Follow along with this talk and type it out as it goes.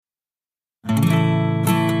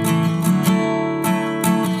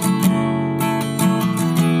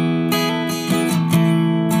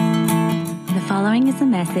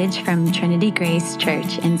message from Trinity Grace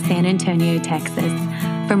Church in San Antonio, Texas.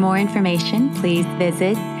 For more information, please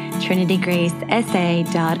visit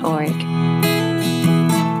trinitygracesa.org.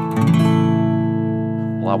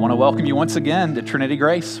 Well, I want to welcome you once again to Trinity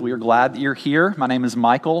Grace. We are glad that you're here. My name is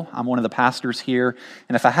Michael. I'm one of the pastors here.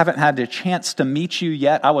 And if I haven't had a chance to meet you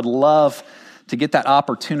yet, I would love to get that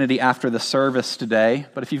opportunity after the service today.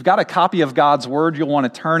 But if you've got a copy of God's Word, you'll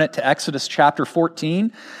want to turn it to Exodus chapter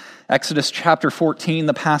 14. Exodus chapter 14,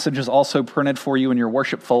 the passage is also printed for you in your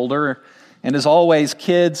worship folder. And as always,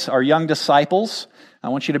 kids, our young disciples, I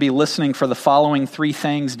want you to be listening for the following three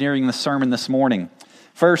things during the sermon this morning.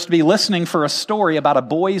 First, be listening for a story about a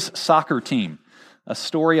boys' soccer team. A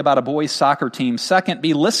story about a boys' soccer team. Second,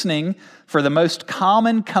 be listening for the most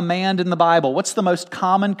common command in the Bible. What's the most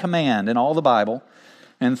common command in all the Bible?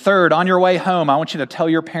 And third, on your way home, I want you to tell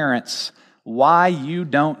your parents why you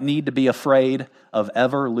don't need to be afraid of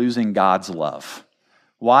ever losing God's love.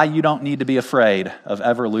 Why you don't need to be afraid of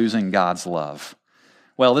ever losing God's love.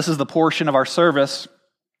 Well, this is the portion of our service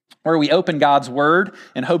where we open God's Word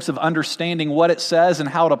in hopes of understanding what it says and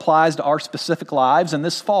how it applies to our specific lives. And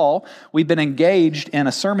this fall, we've been engaged in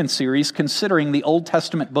a sermon series considering the Old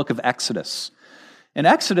Testament book of Exodus. In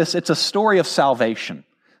Exodus, it's a story of salvation,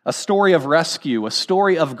 a story of rescue, a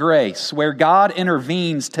story of grace, where God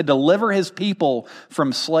intervenes to deliver His people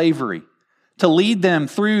from slavery, to lead them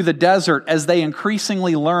through the desert as they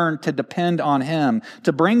increasingly learn to depend on Him,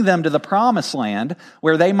 to bring them to the promised land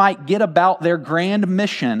where they might get about their grand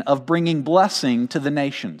mission of bringing blessing to the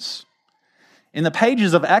nations. In the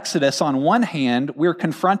pages of Exodus, on one hand, we're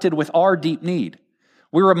confronted with our deep need.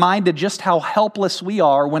 We're reminded just how helpless we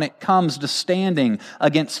are when it comes to standing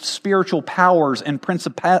against spiritual powers and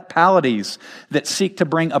principalities that seek to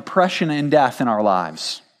bring oppression and death in our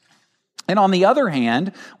lives. And on the other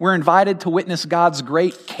hand, we're invited to witness God's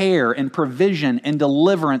great care and provision and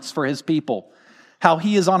deliverance for His people, how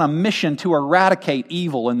He is on a mission to eradicate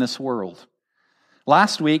evil in this world.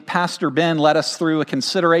 Last week, Pastor Ben led us through a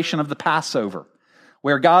consideration of the Passover,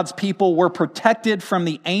 where God's people were protected from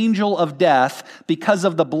the angel of death because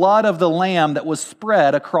of the blood of the Lamb that was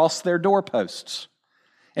spread across their doorposts.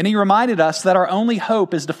 And he reminded us that our only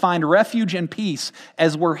hope is to find refuge and peace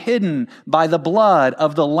as we're hidden by the blood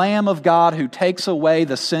of the Lamb of God who takes away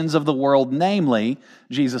the sins of the world, namely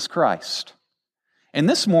Jesus Christ. And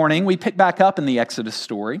this morning, we pick back up in the Exodus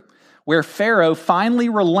story where Pharaoh finally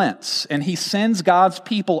relents and he sends God's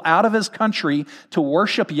people out of his country to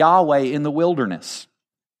worship Yahweh in the wilderness.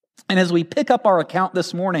 And as we pick up our account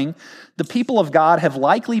this morning, the people of God have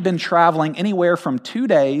likely been traveling anywhere from 2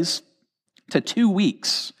 days to 2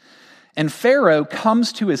 weeks. And Pharaoh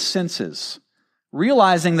comes to his senses,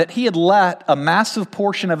 realizing that he had let a massive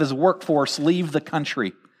portion of his workforce leave the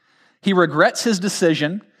country. He regrets his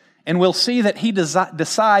decision, and we'll see that he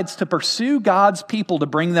decides to pursue God's people to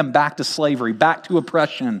bring them back to slavery, back to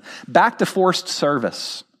oppression, back to forced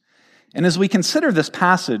service. And as we consider this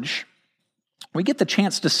passage, we get the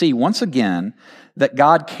chance to see once again that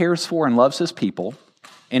God cares for and loves His people,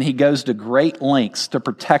 and He goes to great lengths to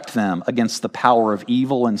protect them against the power of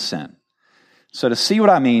evil and sin. So to see what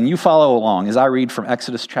I mean, you follow along as I read from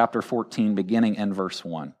Exodus chapter 14, beginning in verse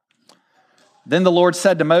 1. Then the Lord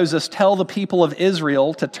said to Moses, "Tell the people of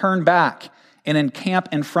Israel to turn back and encamp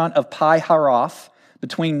in front of Pi-hahiroth,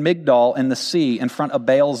 between Migdol and the sea, in front of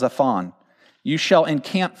Baal-zephon. You shall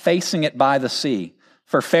encamp facing it by the sea.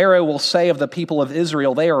 For Pharaoh will say of the people of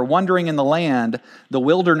Israel, they are wandering in the land, the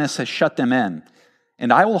wilderness has shut them in.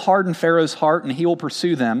 And I will harden Pharaoh's heart, and he will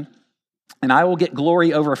pursue them. And I will get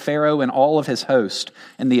glory over Pharaoh and all of his host.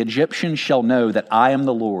 And the Egyptians shall know that I am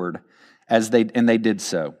the Lord." And they did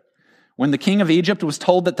so. When the king of Egypt was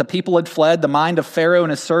told that the people had fled, the mind of Pharaoh and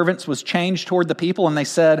his servants was changed toward the people. And they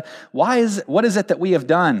said, what is it that we have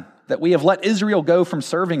done, that we have let Israel go from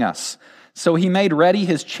serving us? So he made ready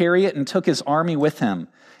his chariot and took his army with him,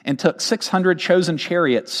 and took 600 chosen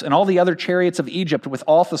chariots and all the other chariots of Egypt with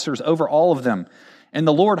officers over all of them. And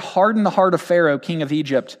the Lord hardened the heart of Pharaoh, king of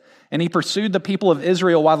Egypt, and he pursued the people of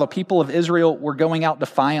Israel while the people of Israel were going out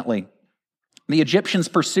defiantly. The Egyptians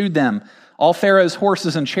pursued them, all Pharaoh's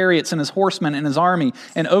horses and chariots and his horsemen and his army,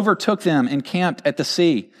 and overtook them and camped at the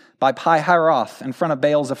sea by Pi-hahiroth in front of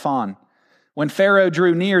Baal-zephon. When Pharaoh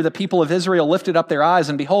drew near, the people of Israel lifted up their eyes,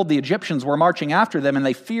 and behold, the Egyptians were marching after them, and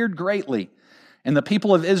they feared greatly. And the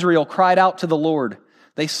people of Israel cried out to the Lord.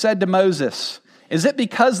 They said to Moses, "Is it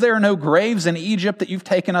because there are no graves in Egypt that you've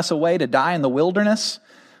taken us away to die in the wilderness?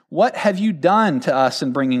 What have you done to us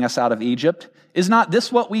in bringing us out of Egypt? Is not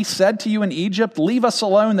this what we said to you in Egypt? Leave us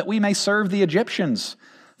alone that we may serve the Egyptians.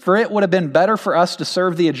 For it would have been better for us to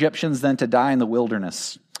serve the Egyptians than to die in the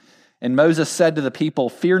wilderness." And Moses said to the people,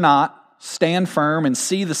 "Fear not, stand firm and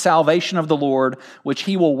see the salvation of the Lord, which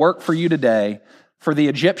he will work for you today. For the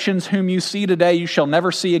Egyptians whom you see today, you shall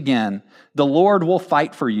never see again. The Lord will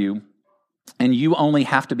fight for you, and you only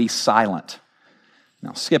have to be silent."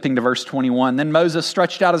 Now, skipping to verse 21, "Then Moses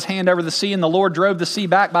stretched out his hand over the sea, and the Lord drove the sea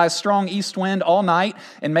back by a strong east wind all night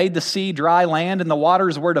and made the sea dry land, and the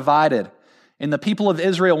waters were divided. And the people of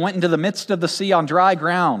Israel went into the midst of the sea on dry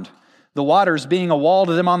ground, the waters being a wall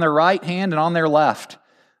to them on their right hand and on their left.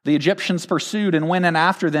 The Egyptians pursued and went in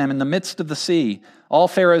after them in the midst of the sea, all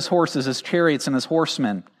Pharaoh's horses, his chariots, and his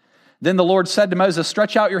horsemen. Then the Lord said to Moses,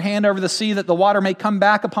 'Stretch out your hand over the sea that the water may come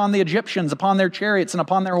back upon the Egyptians, upon their chariots, and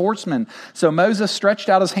upon their horsemen.' So Moses stretched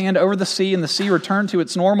out his hand over the sea, and the sea returned to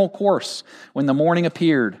its normal course when the morning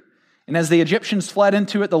appeared. And as the Egyptians fled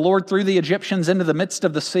into it, the Lord threw the Egyptians into the midst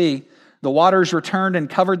of the sea. The waters returned and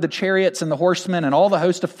covered the chariots and the horsemen and all the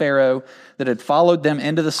host of Pharaoh that had followed them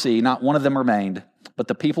into the sea. Not one of them remained. But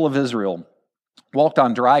the people of Israel walked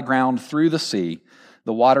on dry ground through the sea,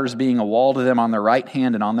 the waters being a wall to them on their right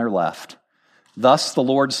hand and on their left. Thus the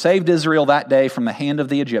Lord saved Israel that day from the hand of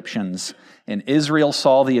the Egyptians, and Israel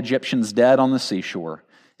saw the Egyptians dead on the seashore.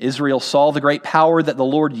 Israel saw the great power that the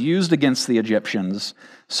Lord used against the Egyptians,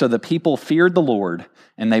 so the people feared the Lord,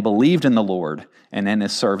 and they believed in the Lord and in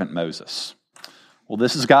his servant Moses." Well,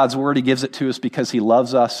 this is God's word. He gives it to us because he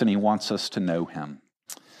loves us and he wants us to know him.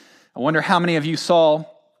 I wonder how many of you saw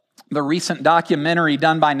the recent documentary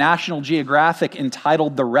done by National Geographic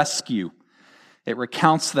entitled The Rescue. It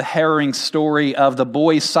recounts the harrowing story of the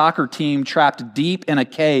boys' soccer team trapped deep in a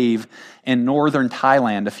cave in northern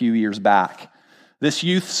Thailand a few years back. This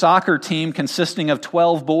youth soccer team, consisting of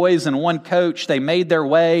 12 boys and one coach, they made their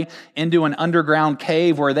way into an underground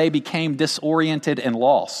cave where they became disoriented and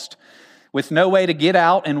lost. With no way to get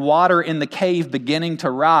out and water in the cave beginning to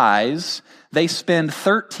rise, they spend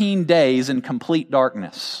 13 days in complete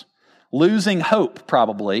darkness, losing hope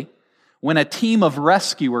probably, when a team of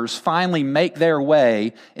rescuers finally make their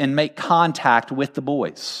way and make contact with the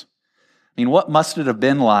boys. I mean, what must it have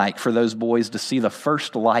been like for those boys to see the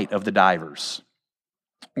first light of the divers?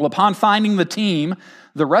 Well, upon finding the team,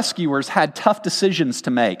 the rescuers had tough decisions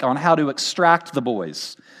to make on how to extract the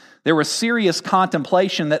boys. There was serious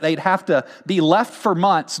contemplation that they'd have to be left for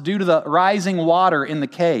months due to the rising water in the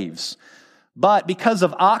caves. But because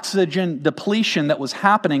of oxygen depletion that was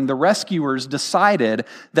happening, the rescuers decided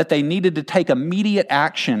that they needed to take immediate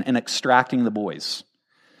action in extracting the boys.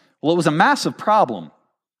 Well, it was a massive problem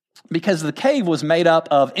because the cave was made up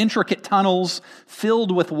of intricate tunnels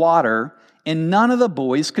filled with water, and none of the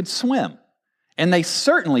boys could swim. And they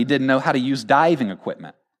certainly didn't know how to use diving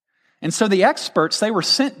equipment. And so the experts, they were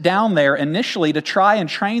sent down there initially to try and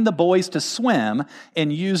train the boys to swim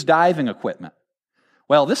and use diving equipment.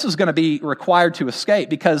 Well, this is going to be required to escape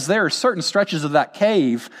because there are certain stretches of that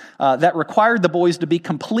cave that required the boys to be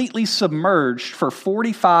completely submerged for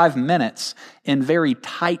 45 minutes in very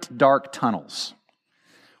tight, dark tunnels.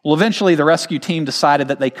 Well, eventually the rescue team decided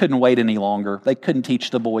that they couldn't wait any longer. They couldn't teach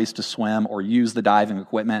the boys to swim or use the diving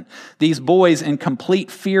equipment. These boys, in complete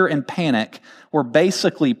fear and panic, were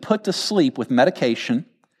basically put to sleep with medication,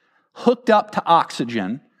 hooked up to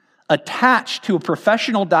oxygen, attached to a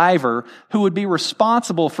professional diver who would be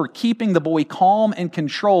responsible for keeping the boy calm and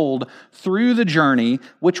controlled through the journey,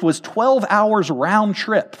 which was 12 hours round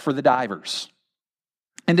trip for the divers.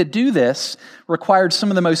 And to do this required some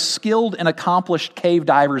of the most skilled and accomplished cave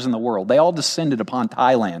divers in the world. They all descended upon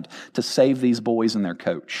Thailand to save these boys and their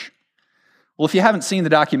coach. Well, if you haven't seen the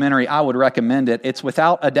documentary, I would recommend it. It's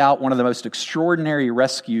without a doubt one of the most extraordinary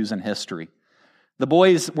rescues in history. The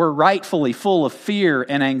boys were rightfully full of fear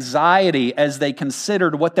and anxiety as they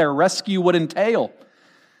considered what their rescue would entail.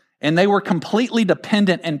 And they were completely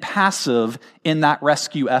dependent and passive in that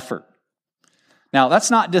rescue effort. Now,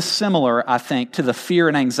 that's not dissimilar, I think, to the fear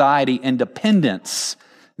and anxiety and dependence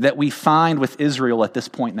that we find with Israel at this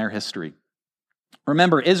point in their history.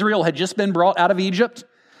 Remember, Israel had just been brought out of Egypt.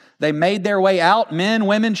 They made their way out, men,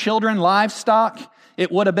 women, children, livestock.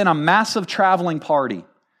 It would have been a massive traveling party.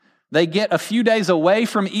 They get a few days away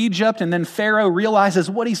from Egypt, and then Pharaoh realizes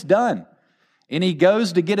what he's done, and he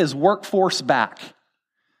goes to get his workforce back.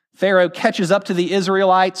 Pharaoh catches up to the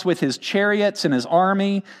Israelites with his chariots and his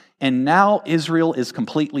army, and now Israel is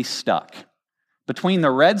completely stuck between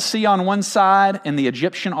the Red Sea on one side and the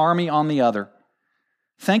Egyptian army on the other.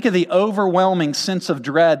 Think of the overwhelming sense of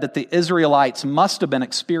dread that the Israelites must have been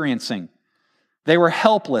experiencing. They were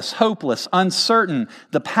helpless, hopeless, uncertain.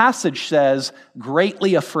 The passage says,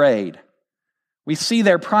 greatly afraid. We see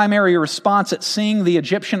their primary response at seeing the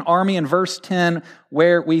Egyptian army in verse 10,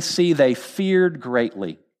 where we see they feared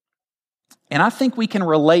greatly. And I think we can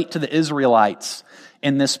relate to the Israelites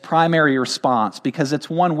in this primary response because it's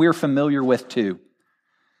one we're familiar with too.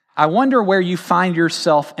 I wonder where you find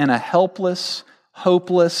yourself in a helpless,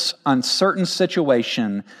 hopeless, uncertain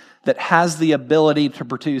situation that has the ability to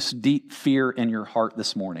produce deep fear in your heart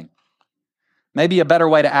this morning. Maybe a better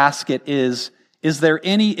way to ask it is there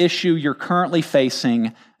any issue you're currently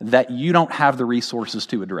facing that you don't have the resources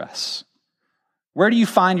to address? Where do you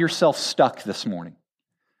find yourself stuck this morning?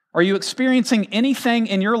 Are you experiencing anything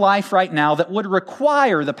in your life right now that would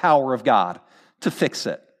require the power of God to fix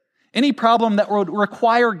it? Any problem that would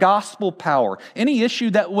require gospel power? Any issue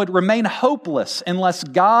that would remain hopeless unless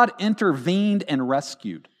God intervened and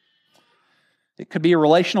rescued? It could be a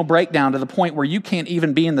relational breakdown to the point where you can't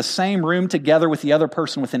even be in the same room together with the other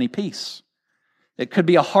person with any peace. It could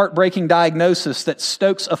be a heartbreaking diagnosis that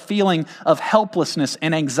stokes a feeling of helplessness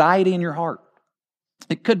and anxiety in your heart.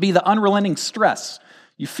 It could be the unrelenting stress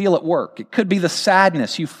you feel at work. It could be the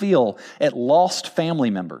sadness you feel at lost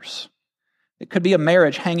family members. It could be a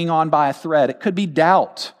marriage hanging on by a thread. It could be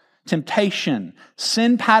doubt, temptation,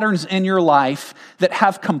 sin patterns in your life that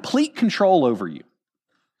have complete control over you.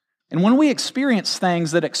 And when we experience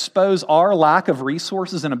things that expose our lack of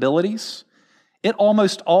resources and abilities, it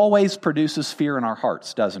almost always produces fear in our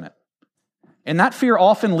hearts, doesn't it? And that fear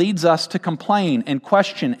often leads us to complain and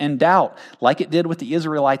question and doubt, like it did with the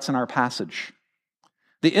Israelites in our passage.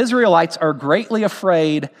 The Israelites are greatly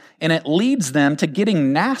afraid, and it leads them to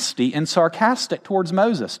getting nasty and sarcastic towards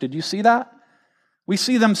Moses. Did you see that? We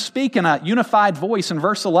see them speak in a unified voice in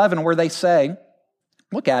verse 11 where they say,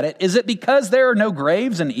 look at it, "Is it because there are no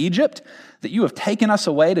graves in Egypt that you have taken us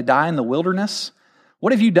away to die in the wilderness?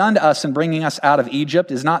 What have you done to us in bringing us out of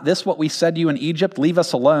Egypt? Is not this what we said to you in Egypt? Leave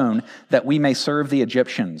us alone that we may serve the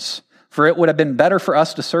Egyptians. For it would have been better for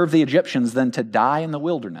us to serve the Egyptians than to die in the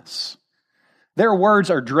wilderness." Their words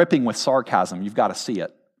are dripping with sarcasm. You've got to see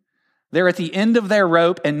it. They're at the end of their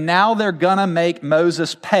rope, and now they're going to make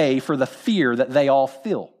Moses pay for the fear that they all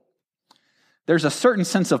feel. There's a certain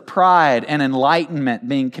sense of pride and enlightenment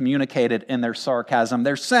being communicated in their sarcasm.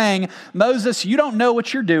 They're saying, Moses, you don't know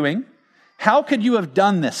what you're doing. How could you have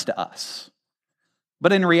done this to us?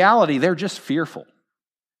 But in reality, they're just fearful.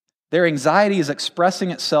 Their anxiety is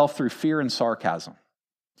expressing itself through fear and sarcasm.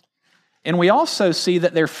 And we also see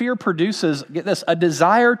that their fear produces, get this, a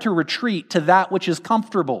desire to retreat to that which is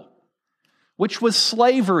comfortable, which was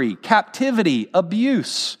slavery, captivity,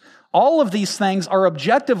 abuse. All of these things are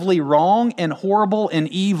objectively wrong and horrible and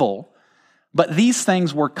evil, but these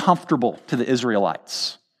things were comfortable to the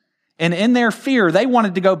Israelites. And in their fear, they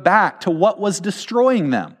wanted to go back to what was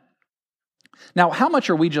destroying them. Now, how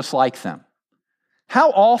much are we just like them?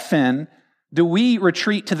 How often do we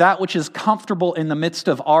retreat to that which is comfortable in the midst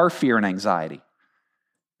of our fear and anxiety?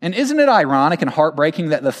 And isn't it ironic and heartbreaking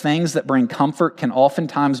that the things that bring comfort can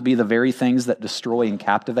oftentimes be the very things that destroy and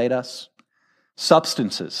captivate us?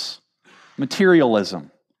 Substances,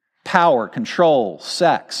 materialism, power, control,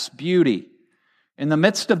 sex, beauty. In the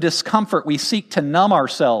midst of discomfort, we seek to numb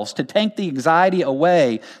ourselves, to take the anxiety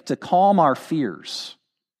away, to calm our fears.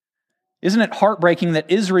 Isn't it heartbreaking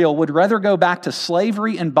that Israel would rather go back to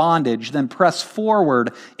slavery and bondage than press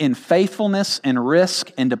forward in faithfulness and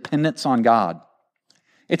risk and dependence on God?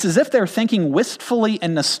 It's as if they're thinking wistfully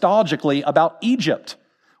and nostalgically about Egypt,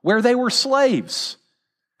 where they were slaves,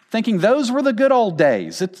 thinking those were the good old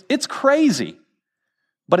days. It's crazy,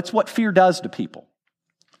 but it's what fear does to people.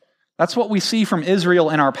 That's what we see from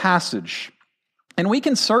Israel in our passage. And we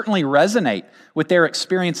can certainly resonate with their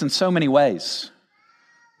experience in so many ways.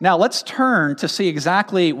 Now, let's turn to see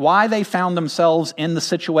exactly why they found themselves in the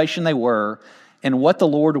situation they were and what the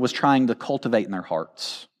Lord was trying to cultivate in their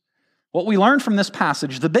hearts. What we learned from this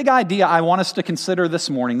passage, the big idea I want us to consider this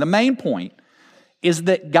morning, the main point, is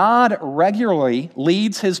that God regularly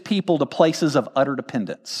leads His people to places of utter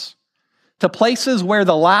dependence, to places where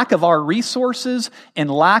the lack of our resources and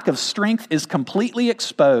lack of strength is completely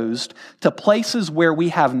exposed, to places where we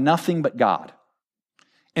have nothing but God.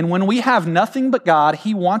 And when we have nothing but God,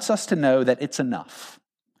 He wants us to know that it's enough.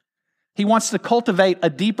 He wants to cultivate a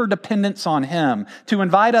deeper dependence on Him, to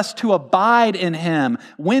invite us to abide in Him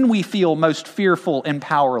when we feel most fearful and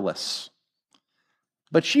powerless.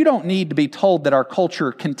 But you don't need to be told that our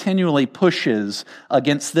culture continually pushes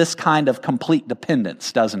against this kind of complete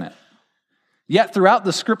dependence, doesn't it? Yet throughout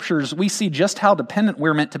the Scriptures, we see just how dependent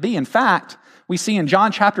we're meant to be. In fact, we see in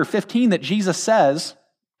John chapter 15 that Jesus says,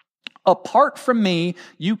 apart from me,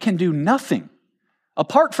 you can do nothing.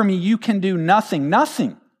 Apart from me, you can do nothing,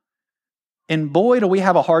 nothing. And boy, do we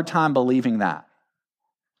have a hard time believing that.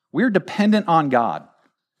 We're dependent on God.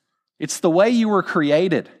 It's the way you were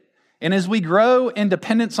created. And as we grow in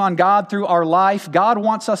dependence on God through our life, God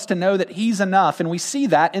wants us to know that He's enough, and we see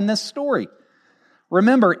that in this story.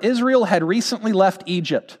 Remember, Israel had recently left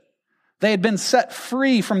Egypt. They had been set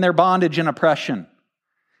free from their bondage and oppression.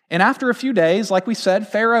 And after a few days, like we said,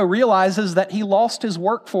 Pharaoh realizes that he lost his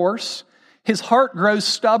workforce. His heart grows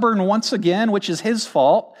stubborn once again, which is his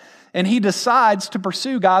fault, and he decides to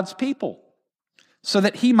pursue God's people so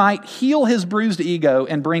that he might heal his bruised ego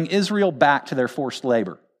and bring Israel back to their forced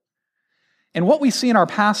labor. And what we see in our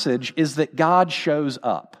passage is that God shows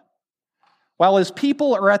up. While his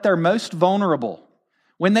people are at their most vulnerable,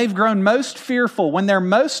 when they've grown most fearful, when they're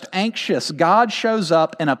most anxious, God shows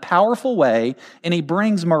up in a powerful way and He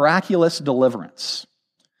brings miraculous deliverance.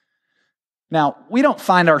 Now, we don't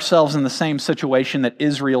find ourselves in the same situation that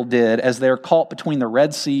Israel did as they're caught between the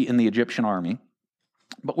Red Sea and the Egyptian army,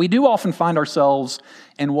 but we do often find ourselves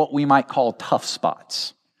in what we might call tough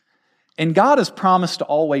spots. And God has promised to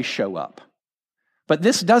always show up. But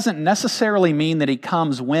this doesn't necessarily mean that He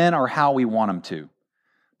comes when or how we want Him to.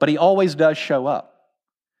 But He always does show up.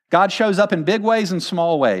 God shows up in big ways and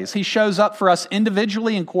small ways. He shows up for us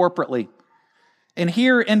individually and corporately. And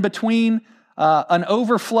here in between an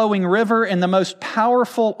overflowing river and the most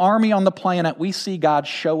powerful army on the planet, we see God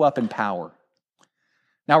show up in power.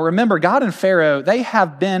 Now remember, God and Pharaoh, they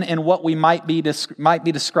have been in what we might be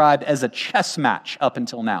described as a chess match up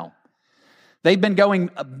until now. They've been going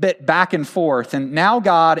a bit back and forth, and now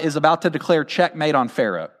God is about to declare checkmate on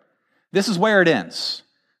Pharaoh. This is where it ends.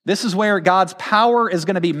 This is where God's power is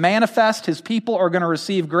going to be manifest. His people are going to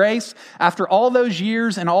receive grace. After all those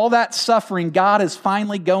years and all that suffering, God is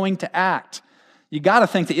finally going to act. You got to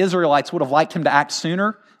think the Israelites would have liked Him to act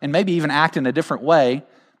sooner and maybe even act in a different way,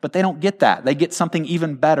 but they don't get that. They get something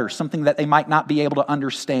even better, something that they might not be able to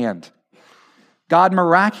understand. God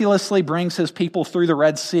miraculously brings His people through the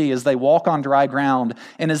Red Sea as they walk on dry ground.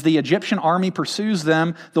 And as the Egyptian army pursues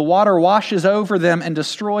them, the water washes over them and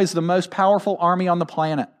destroys the most powerful army on the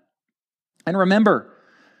planet. And remember,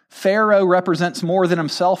 Pharaoh represents more than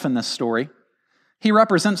himself in this story. He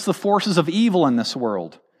represents the forces of evil in this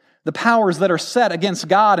world, the powers that are set against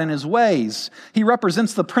God and His ways. He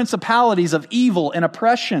represents the principalities of evil and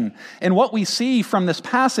oppression. And what we see from this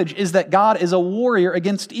passage is that God is a warrior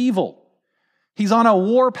against evil. He's on a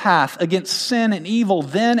war path against sin and evil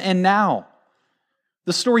then and now.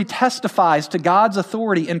 The story testifies to God's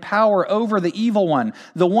authority and power over the evil one,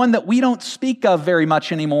 the one that we don't speak of very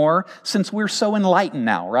much anymore since we're so enlightened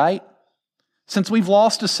now, right? Since we've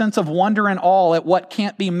lost a sense of wonder and awe at what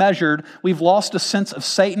can't be measured, we've lost a sense of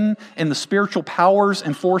Satan and the spiritual powers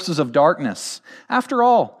and forces of darkness. After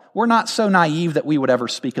all, we're not so naive that we would ever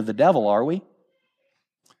speak of the devil, are we? It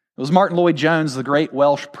was Martin Lloyd-Jones, the great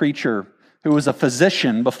Welsh preacher, who was a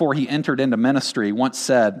physician before he entered into ministry, once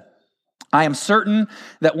said, "I am certain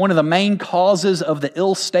that one of the main causes of the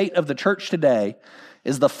ill state of the church today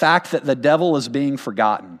is the fact that the devil is being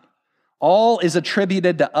forgotten. All is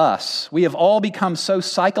attributed to us. We have all become so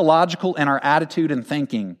psychological in our attitude and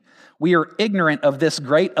thinking. We are ignorant of this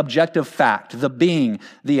great objective fact, the being,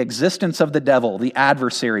 the existence of the devil, the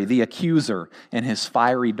adversary, the accuser, and his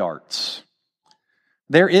fiery darts."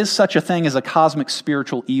 There is such a thing as a cosmic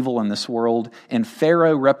spiritual evil in this world, and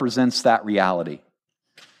Pharaoh represents that reality.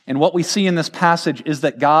 And what we see in this passage is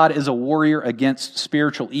that God is a warrior against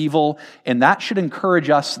spiritual evil, and that should encourage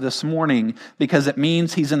us this morning because it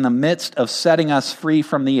means He's in the midst of setting us free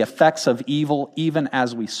from the effects of evil even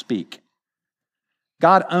as we speak.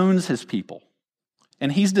 God owns His people,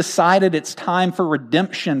 and He's decided it's time for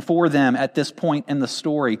redemption for them at this point in the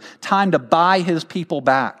story, time to buy His people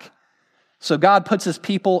back. So God puts His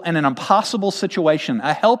people in an impossible situation,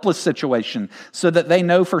 a helpless situation, so that they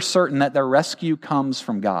know for certain that their rescue comes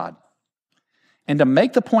from God. And to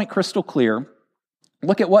make the point crystal clear,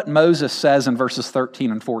 look at what Moses says in verses 13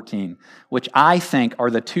 and 14, which I think are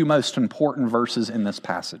the two most important verses in this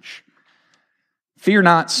passage. "Fear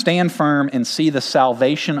not, stand firm and see the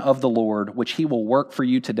salvation of the Lord, which He will work for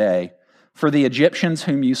you today. For the Egyptians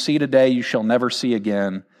whom you see today you shall never see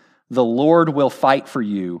again. The Lord will fight for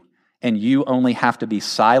you, and you only have to be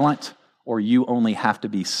silent, or you only have to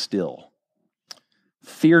be still."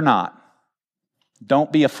 Fear not.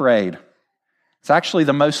 Don't be afraid. It's actually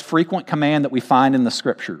the most frequent command that we find in the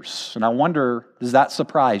Scriptures. And I wonder, does that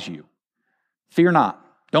surprise you? Fear not.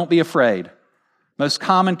 Don't be afraid. Most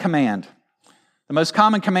common command. The most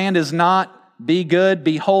common command is not be good,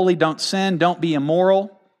 be holy, don't sin, don't be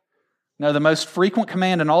immoral. No, the most frequent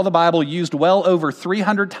command in all the Bible, used well over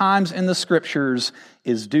 300 times in the Scriptures,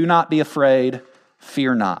 is do not be afraid,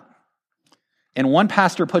 fear not. And one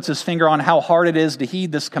pastor puts his finger on how hard it is to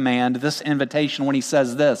heed this command, this invitation, when he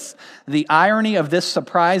says this: the irony of this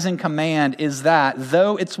surprising command is that,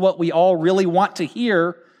 though it's what we all really want to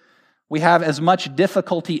hear, we have as much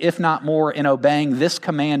difficulty, if not more, in obeying this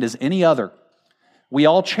command as any other. We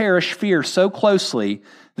all cherish fear so closely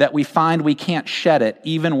that we find we can't shed it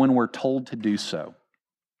even when we're told to do so.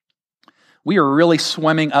 We are really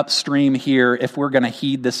swimming upstream here if we're going to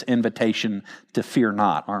heed this invitation to fear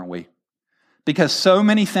not, aren't we? Because so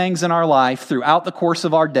many things in our life throughout the course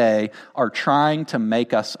of our day are trying to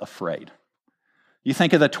make us afraid. You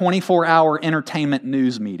think of the 24-hour entertainment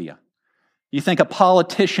news media. You think of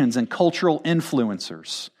politicians and cultural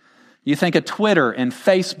influencers. You think of Twitter and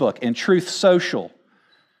Facebook and Truth Social.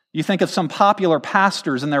 You think of some popular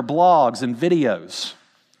pastors and their blogs and videos,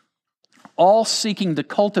 all seeking to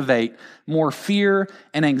cultivate more fear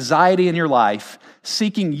and anxiety in your life,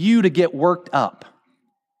 seeking you to get worked up.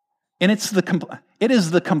 And it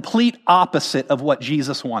is the complete opposite of what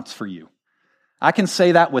Jesus wants for you. I can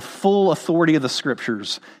say that with full authority of the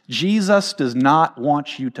Scriptures. Jesus does not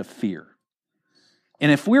want you to fear.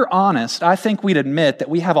 And if we're honest, I think we'd admit that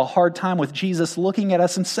we have a hard time with Jesus looking at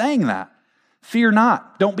us and saying that. Fear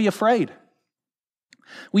not, don't be afraid.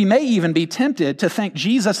 We may even be tempted to think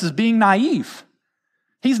Jesus is being naive.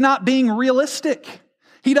 He's not being realistic.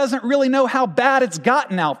 He doesn't really know how bad it's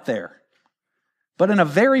gotten out there. But in a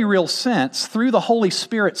very real sense, through the Holy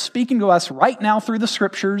Spirit speaking to us right now through the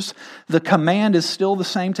Scriptures, the command is still the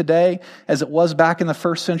same today as it was back in the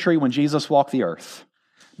first century when Jesus walked the earth.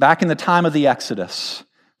 Back in the time of the Exodus.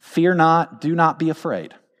 Fear not, do not be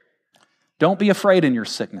afraid. Don't be afraid in your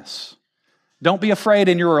sickness. Don't be afraid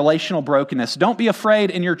in your relational brokenness. Don't be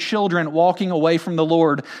afraid in your children walking away from the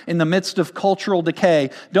Lord in the midst of cultural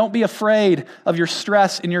decay. Don't be afraid of your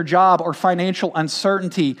stress in your job or financial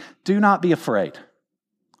uncertainty. Do not be afraid.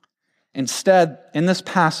 Instead, in this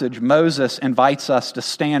passage, Moses invites us to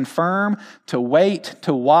stand firm, to wait,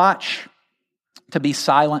 to watch, to be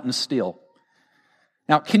silent and still.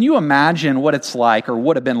 Now, can you imagine what it's like or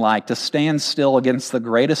would have been like to stand still against the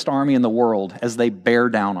greatest army in the world as they bear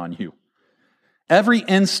down on you? Every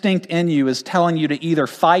instinct in you is telling you to either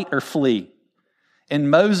fight or flee.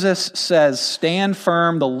 And Moses says, stand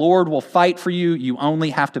firm, the Lord will fight for you. You only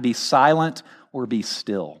have to be silent or be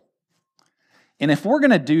still. And if we're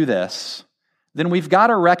going to do this, then we've got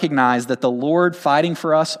to recognize that the Lord fighting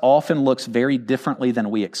for us often looks very differently than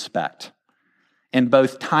we expect in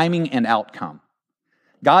both timing and outcome.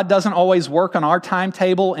 God doesn't always work on our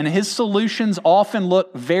timetable, and His solutions often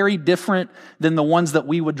look very different than the ones that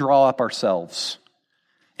we would draw up ourselves.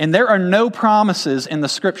 And there are no promises in the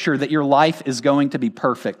Scripture that your life is going to be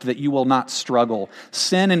perfect, that you will not struggle.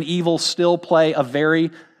 Sin and evil still play a very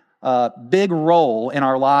big role in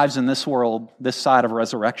our lives in this world, this side of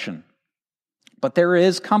resurrection. But there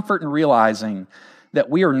is comfort in realizing that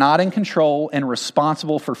we are not in control and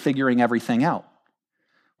responsible for figuring everything out.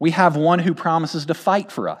 We have one who promises to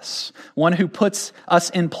fight for us, one who puts us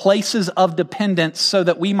in places of dependence so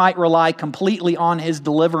that we might rely completely on His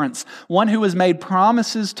deliverance, one who has made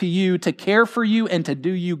promises to you to care for you and to do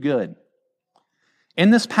you good. In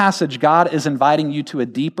this passage, God is inviting you to a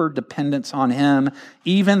deeper dependence on Him,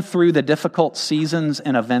 even through the difficult seasons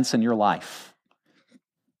and events in your life.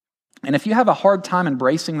 And if you have a hard time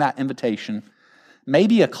embracing that invitation,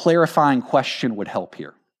 maybe a clarifying question would help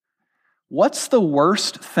here. What's the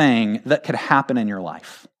worst thing that could happen in your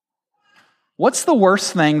life? What's the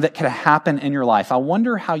worst thing that could happen in your life? I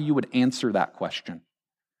wonder how you would answer that question.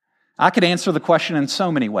 I could answer the question in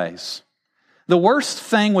so many ways. The worst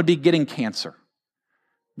thing would be getting cancer.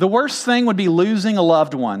 The worst thing would be losing a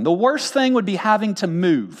loved one. The worst thing would be having to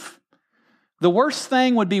move. The worst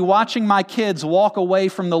thing would be watching my kids walk away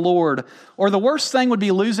from the Lord. Or the worst thing would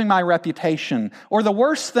be losing my reputation. Or the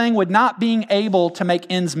worst thing would not being able to make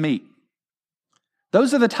ends meet.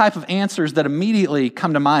 Those are the type of answers that immediately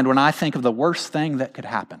come to mind when I think of the worst thing that could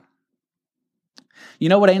happen. You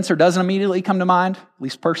know what answer doesn't immediately come to mind, at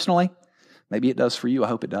least personally? Maybe it does for you. I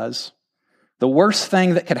hope it does. The worst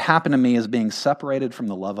thing that could happen to me is being separated from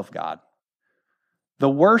the love of God. The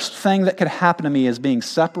worst thing that could happen to me is being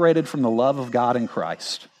separated from the love of God in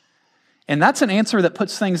Christ. And that's an answer that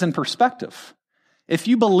puts things in perspective. If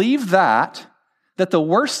you believe that the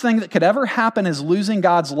worst thing that could ever happen is losing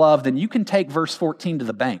God's love, then you can take verse 14 to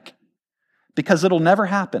the bank, because it'll never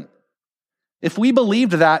happen. If we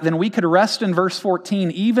believed that, then we could rest in verse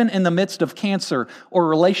 14, even in the midst of cancer or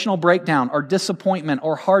relational breakdown or disappointment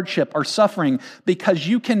or hardship or suffering, because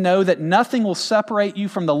you can know that nothing will separate you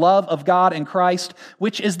from the love of God in Christ,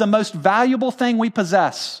 which is the most valuable thing we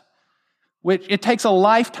possess. Which it takes a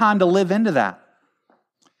lifetime to live into that.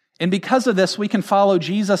 And because of this, we can follow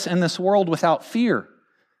Jesus in this world without fear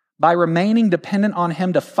by remaining dependent on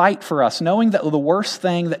him to fight for us, knowing that the worst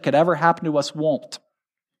thing that could ever happen to us won't.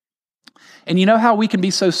 And you know how we can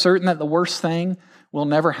be so certain that the worst thing will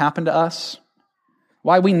never happen to us?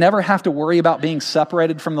 Why we never have to worry about being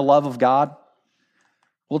separated from the love of God?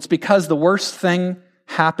 Well, it's because the worst thing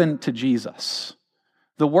happened to Jesus.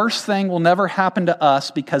 The worst thing will never happen to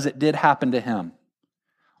us because it did happen to him.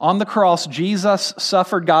 On the cross, Jesus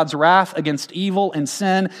suffered God's wrath against evil and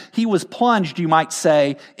sin. He was plunged, you might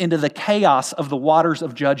say, into the chaos of the waters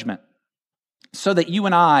of judgment so that you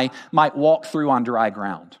and I might walk through on dry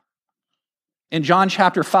ground. In John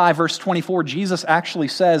chapter 5, verse 24, Jesus actually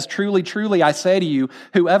says, "Truly, truly, I say to you,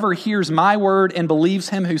 whoever hears my word and believes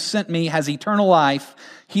him who sent me has eternal life.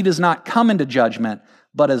 He does not come into judgment,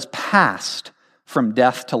 but is passed from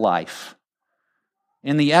death to life."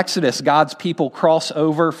 In the Exodus, God's people cross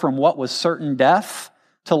over from what was certain death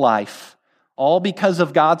to life, all because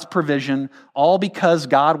of God's provision, all because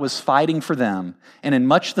God was fighting for them. And in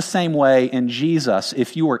much the same way, in Jesus,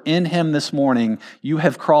 if you are in him this morning, you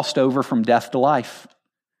have crossed over from death to life.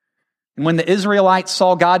 And when the Israelites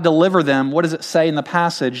saw God deliver them, what does it say in the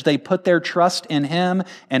passage? They put their trust in him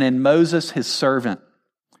and in Moses, his servant.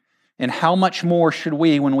 And how much more should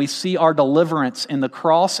we, when we see our deliverance in the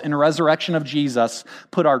cross and resurrection of Jesus,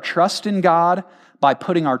 put our trust in God by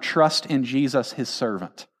putting our trust in Jesus, his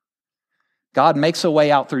servant? God makes a way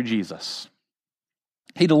out through Jesus.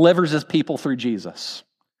 He delivers his people through Jesus.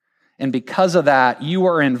 And because of that, you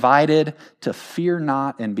are invited to fear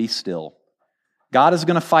not and be still. God is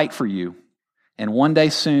going to fight for you. And one day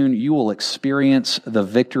soon, you will experience the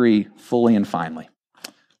victory fully and finally.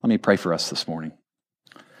 Let me pray for us this morning.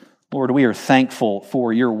 Lord, we are thankful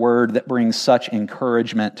for your word that brings such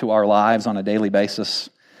encouragement to our lives on a daily basis.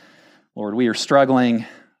 Lord, we are struggling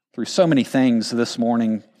through so many things this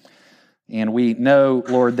morning, and we know,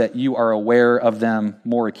 Lord, that you are aware of them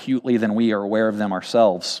more acutely than we are aware of them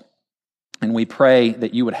ourselves. And we pray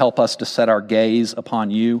that you would help us to set our gaze upon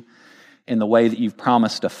you in the way that you've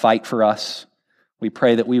promised to fight for us. We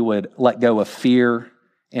pray that we would let go of fear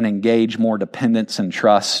and engage more dependence and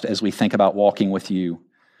trust as we think about walking with you.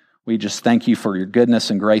 We just thank you for your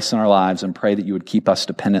goodness and grace in our lives and pray that you would keep us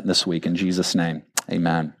dependent this week. In Jesus' name,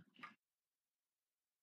 amen.